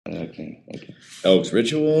Okay. Elks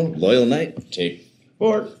Ritual, Loyal Knight, take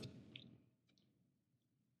 4.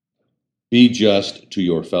 Be just to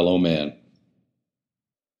your fellow man.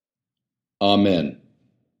 Amen.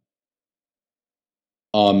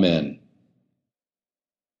 Amen.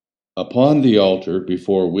 Upon the altar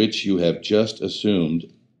before which you have just assumed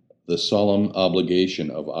the solemn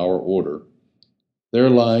obligation of our order, there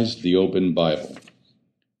lies the open Bible.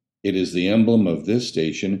 It is the emblem of this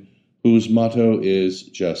station, whose motto is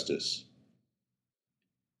justice.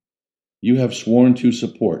 You have sworn to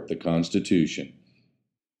support the Constitution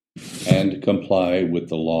and comply with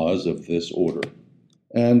the laws of this order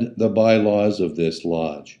and the bylaws of this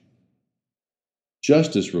lodge.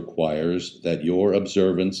 Justice requires that your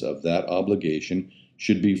observance of that obligation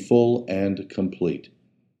should be full and complete.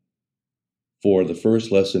 For the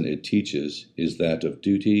first lesson it teaches is that of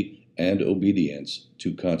duty and obedience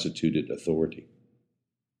to constituted authority.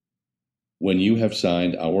 When you have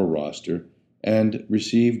signed our roster and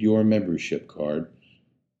received your membership card,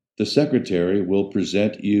 the Secretary will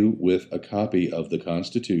present you with a copy of the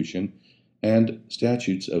Constitution and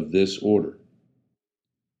statutes of this order,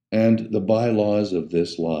 and the bylaws of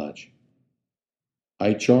this lodge.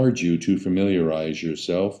 I charge you to familiarize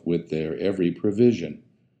yourself with their every provision,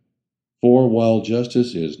 for while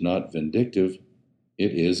justice is not vindictive,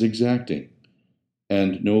 it is exacting,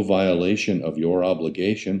 and no violation of your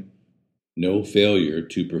obligation, no failure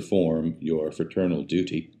to perform your fraternal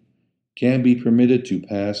duty, can be permitted to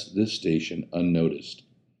pass this station unnoticed.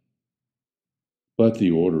 But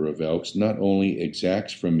the Order of Elks not only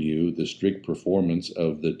exacts from you the strict performance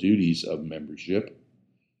of the duties of membership,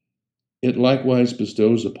 it likewise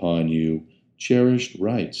bestows upon you cherished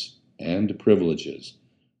rights and privileges,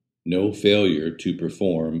 no failure to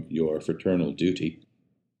perform your fraternal duty.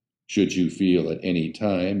 Should you feel at any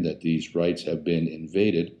time that these rights have been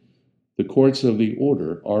invaded, the courts of the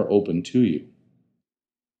Order are open to you.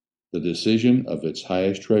 The decision of its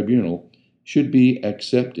highest tribunal should be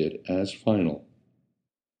accepted as final.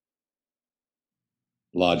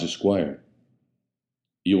 Lodge Esquire,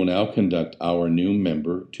 you will now conduct our new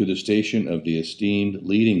member to the station of the esteemed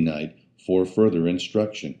leading knight for further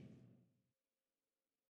instruction.